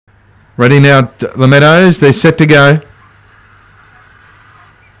Ready now, the Meadows. They're set to go.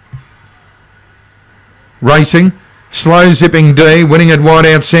 Racing. Slow Zipping D, winning it wide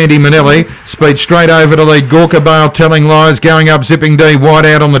out Sandy Manelli. Speed straight over to lead. Gorka Bale Telling Lies going up Zipping D wide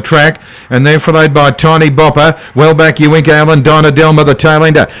out on the track. And they're followed by Tiny Bopper. Well back Uinka Allen, Dinah Delma the tail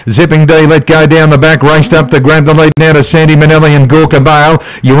ender. Zipping D let go down the back. Raced up to grab the lead now to Sandy Manelli and Gorka Bale.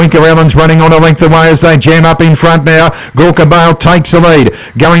 Uinka Allen's running on a length away as they jam up in front now. Gorka Bale takes the lead.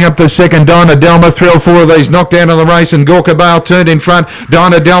 Going up the second, Dinah Delma. 3 or 4 of these knocked down in the race and Gorka Bale turned in front.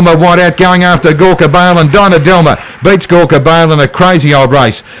 Dinah Delma wide out going after Gorka Bale and Dinah Delma beats Gorka Bale in a crazy old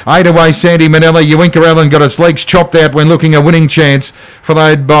race. 8 away Sandy Manelli. Uinka Allen got its legs chopped out when looking a winning chance.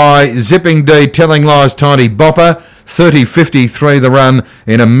 Followed by Zipping D, Telling Lies, Tiny Bopper. 30.53 the run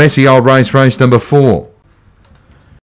in a messy old race number 4.